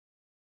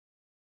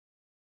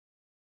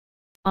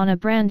On a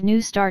brand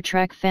new Star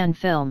Trek fan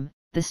film,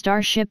 the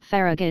starship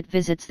Farragut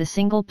visits the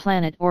single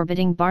planet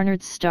orbiting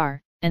Barnard's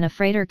star, and a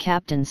freighter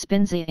captain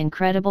spins the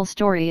incredible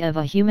story of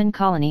a human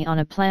colony on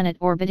a planet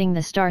orbiting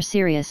the Star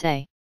Sirius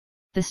A.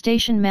 The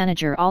station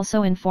manager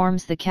also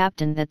informs the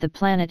captain that the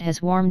planet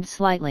has warmed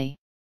slightly.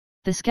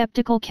 The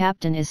skeptical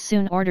captain is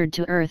soon ordered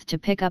to Earth to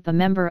pick up a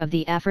member of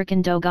the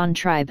African Dogon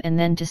tribe and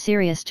then to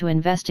Sirius to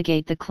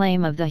investigate the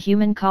claim of the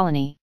human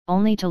colony,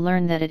 only to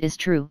learn that it is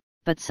true,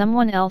 but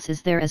someone else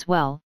is there as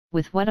well,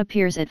 with what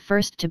appears at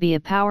first to be a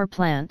power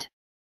plant.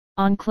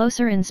 On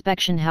closer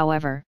inspection,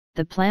 however,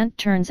 the plant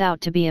turns out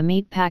to be a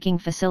meat-packing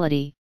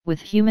facility, with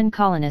human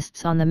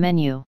colonists on the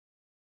menu.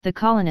 The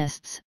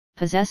colonists,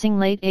 possessing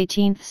late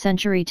 18th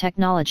century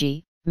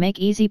technology, make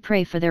easy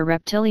prey for their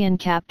reptilian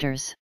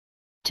captors.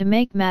 To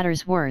make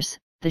matters worse,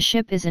 the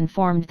ship is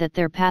informed that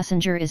their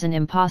passenger is an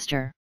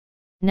imposter.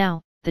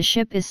 Now, the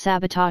ship is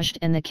sabotaged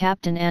and the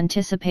captain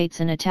anticipates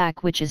an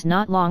attack which is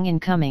not long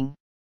in coming.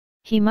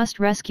 He must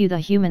rescue the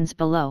humans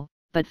below,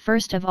 but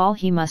first of all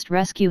he must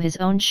rescue his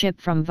own ship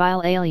from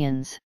vile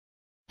aliens.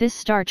 This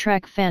Star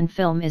Trek fan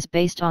film is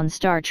based on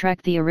Star Trek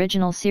the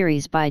original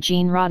series by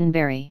Gene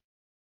Roddenberry.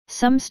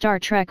 Some Star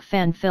Trek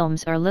fan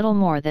films are little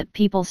more than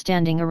people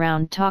standing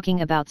around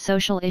talking about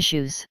social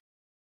issues.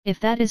 If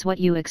that is what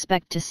you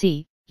expect to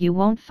see, you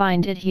won't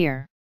find it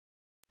here.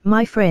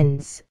 My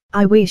friends,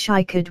 I wish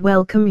I could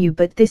welcome you,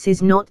 but this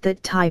is not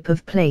that type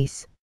of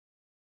place.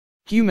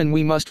 Human,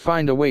 we must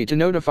find a way to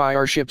notify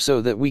our ship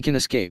so that we can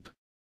escape.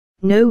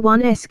 No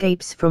one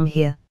escapes from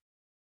here.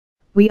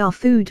 We are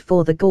food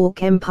for the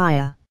Gork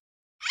Empire.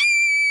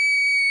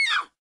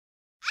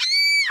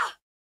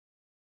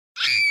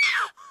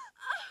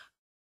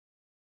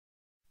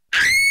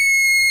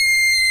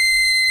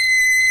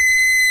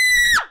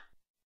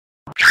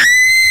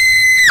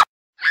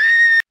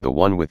 The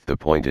one with the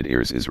pointed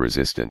ears is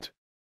resistant.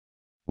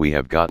 We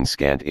have gotten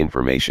scant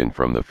information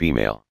from the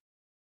female.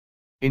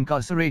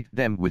 Incarcerate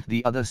them with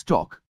the other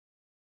stock.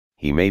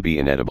 He may be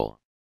inedible.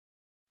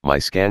 My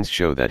scans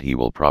show that he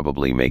will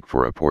probably make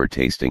for a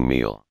poor-tasting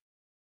meal.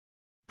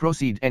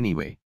 Proceed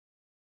anyway.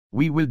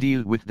 We will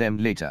deal with them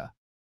later.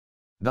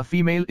 The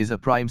female is a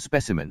prime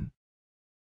specimen.